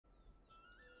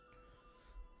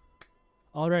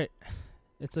Alright,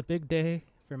 it's a big day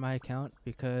for my account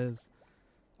because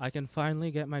I can finally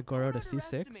get my Gorou to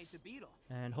C6,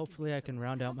 and hopefully I can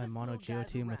round out my mono Geo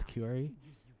team with chiori.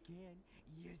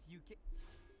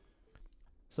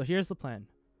 So here's the plan.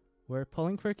 We're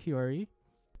pulling for chiori.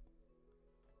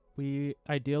 We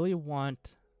ideally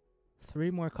want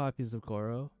 3 more copies of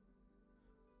Gorou,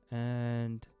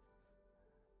 and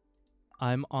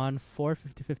I'm on 4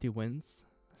 50-50 wins,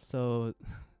 so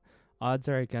odds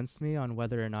are against me on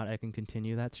whether or not I can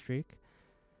continue that streak.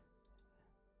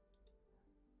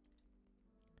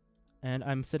 And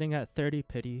I'm sitting at 30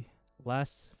 pity.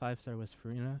 Last 5-star was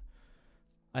Farina.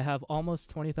 I have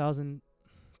almost 20,000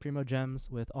 Primo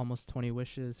Gems with almost 20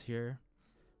 wishes here.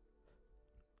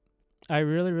 I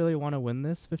really want to win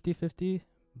this 50-50,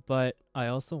 but I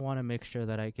also want to make sure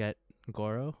that I get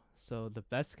Gorou. So the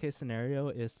best case scenario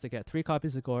is to get 3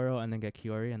 copies of Gorou and then get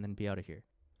chiori and then be out of here.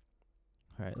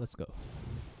 Alright, let's go.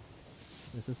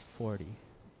 This is 40.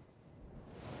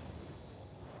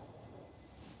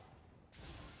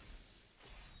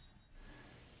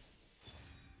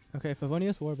 Okay,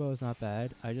 Favonius Warbow is not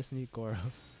bad. I just need Goros.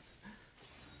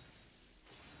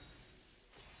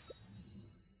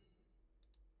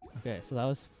 Okay, so that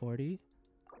was 40.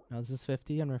 Now this is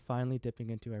 50, and we're finally dipping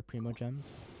into our Primo Gems.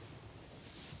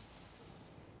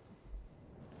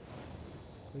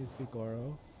 Please be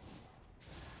Gorou.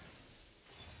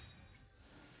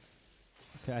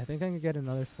 Okay, I think I can get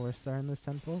another 4-star in this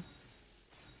temple.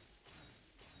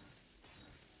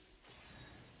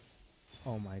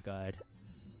 Oh my god.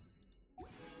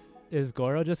 Is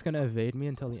Gorou just gonna evade me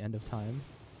until the end of time?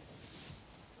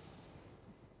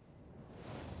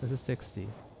 This is 60.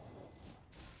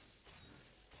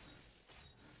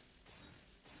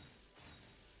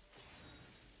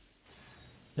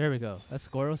 There we go. That's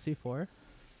Gorou C4.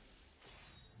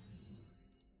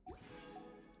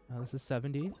 Now this is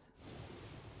 70.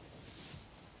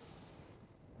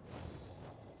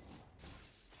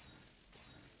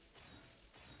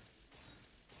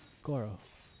 Gorou.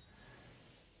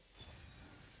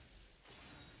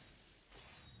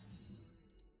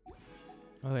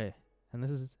 Okay, and this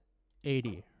is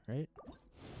 80, right?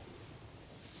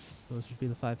 So this should be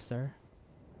the 5-star.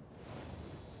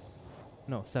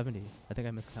 No, 70. I think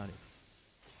I miscounted.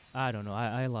 I don't know.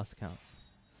 I lost count.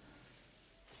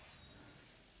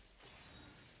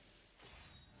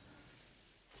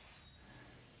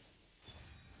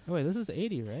 Oh wait, this is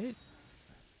 80, right?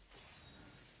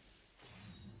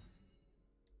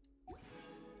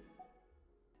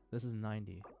 This is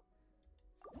 90.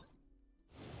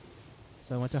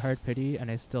 So I went to hard pity and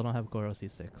I still don't have Gorou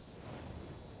C6.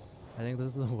 I think this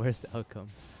is the worst outcome.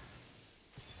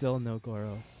 Still no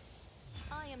Gorou.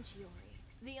 I am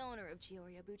Chiori, the owner of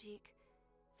Chioria Boutique.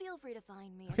 Feel free to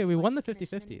find me. Okay, we won the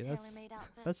 50-50.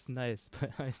 That's nice,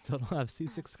 but I still don't have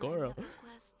C6 Gorou.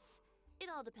 It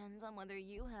all depends on whether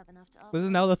you have enough to offer. This is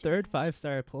now the third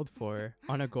 5-star I pulled for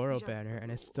on a Gorou banner,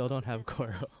 and I still don't have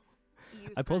Gorou.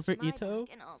 I pulled for Ito,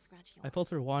 I pulled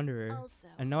for Wanderer,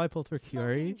 and now I pulled for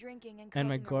chiori, and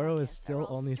my Gorou is still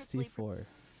only C4.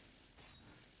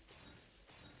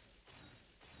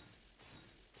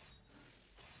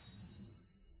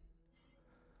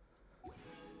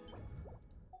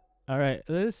 Alright,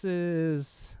 this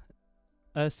is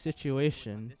a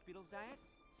situation.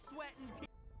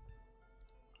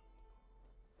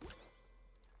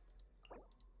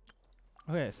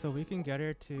 Okay, so we can get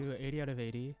her to 80 out of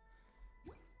 80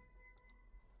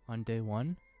 on day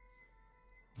 1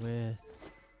 with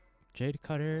Jade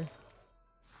Cutter,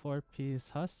 4-piece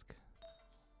Husk,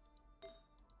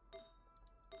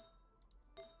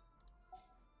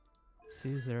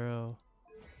 C0,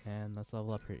 and let's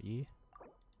level up her E.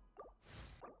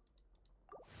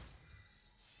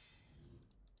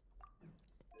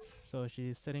 So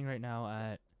she's sitting right now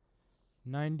at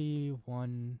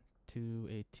 91 to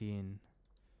 18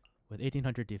 with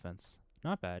 1800 defense.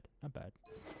 Not bad, not bad.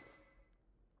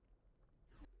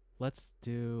 Let's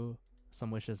do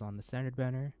some wishes on the standard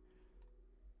banner.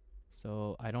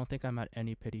 So I don't think I'm at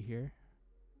any pity here.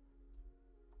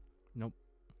 Nope.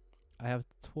 I have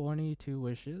 22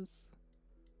 wishes.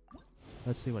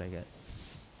 Let's see what I get.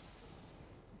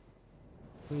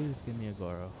 Please give me a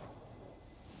Gorou.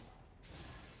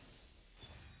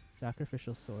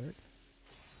 Sacrificial Sword.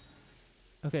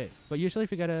 Okay, but usually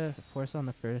if you get a force on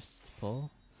the first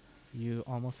pull, you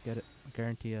almost get a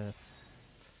guarantee a...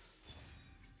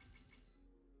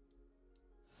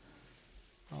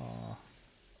 Aww.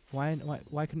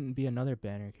 Why couldn't it be another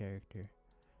banner character?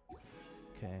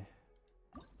 Okay.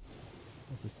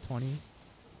 This is 20.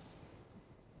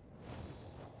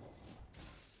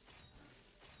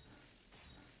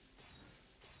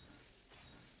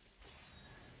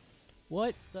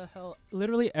 What the hell?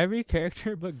 Literally every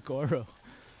character but Gorou.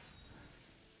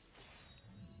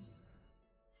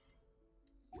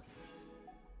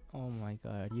 Oh my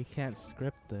god, you can't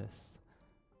script this.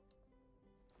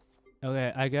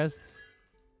 Okay, I guess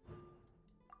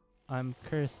I'm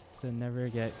cursed to never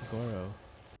get Gorou.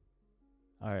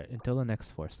 Alright, until the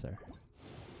next 4-star.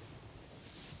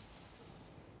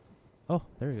 Oh,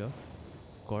 there we go.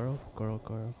 Gorou,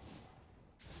 Gorou.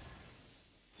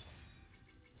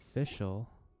 Official?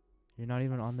 You're not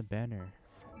even on the banner.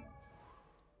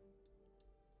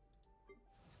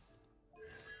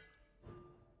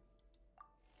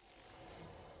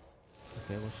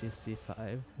 Okay, well she's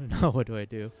C5. Now what do I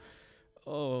do?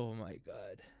 Oh my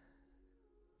god.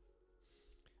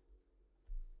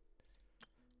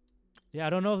 Yeah, I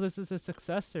don't know if this is a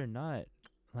success or not.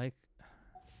 Like,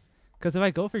 because if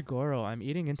I go for Gorou, I'm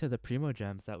eating into the Primo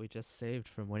Gems that we just saved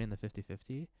from winning the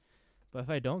 50-50. But if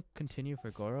I don't continue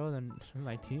for Gorou, then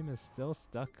my team is still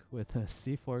stuck with a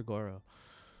C4 Gorou.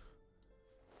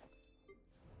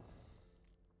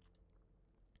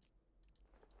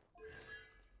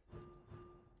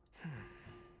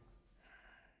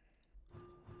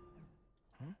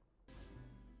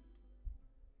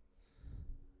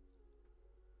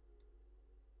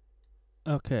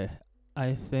 Okay,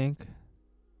 I think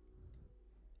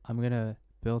I'm gonna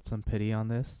build some pity on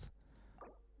this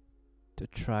to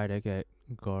try to get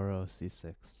Gorou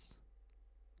C6.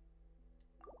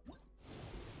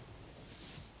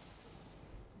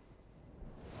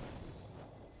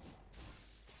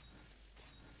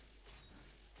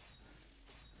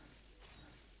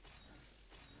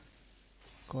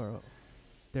 Gorou.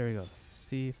 There we go.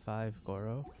 C5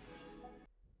 Gorou.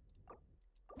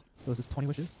 So is this 20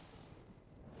 wishes?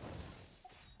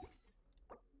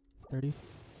 30?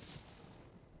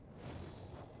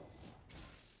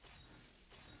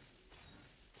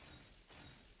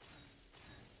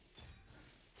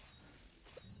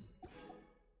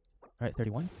 Alright,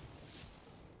 31.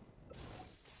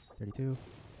 32.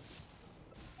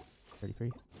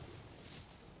 33.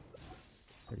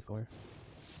 34.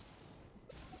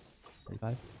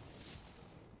 35.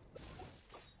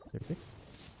 36.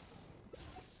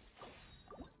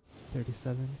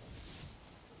 37.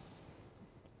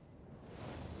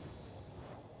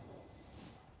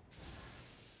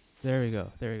 There we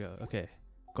go. There we go. Okay.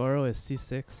 Gorou is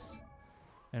C6.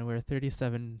 And we're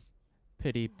 37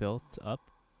 pity built up.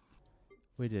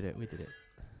 We did it. We did it.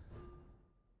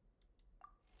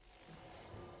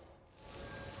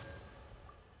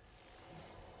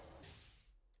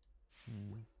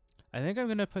 I think I'm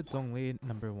gonna put Zhongli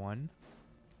 #1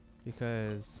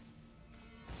 because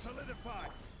Solidify.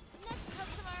 Next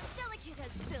customer, delicate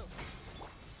as silk.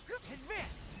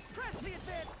 Advance. Press the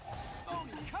advance.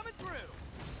 Oni coming through.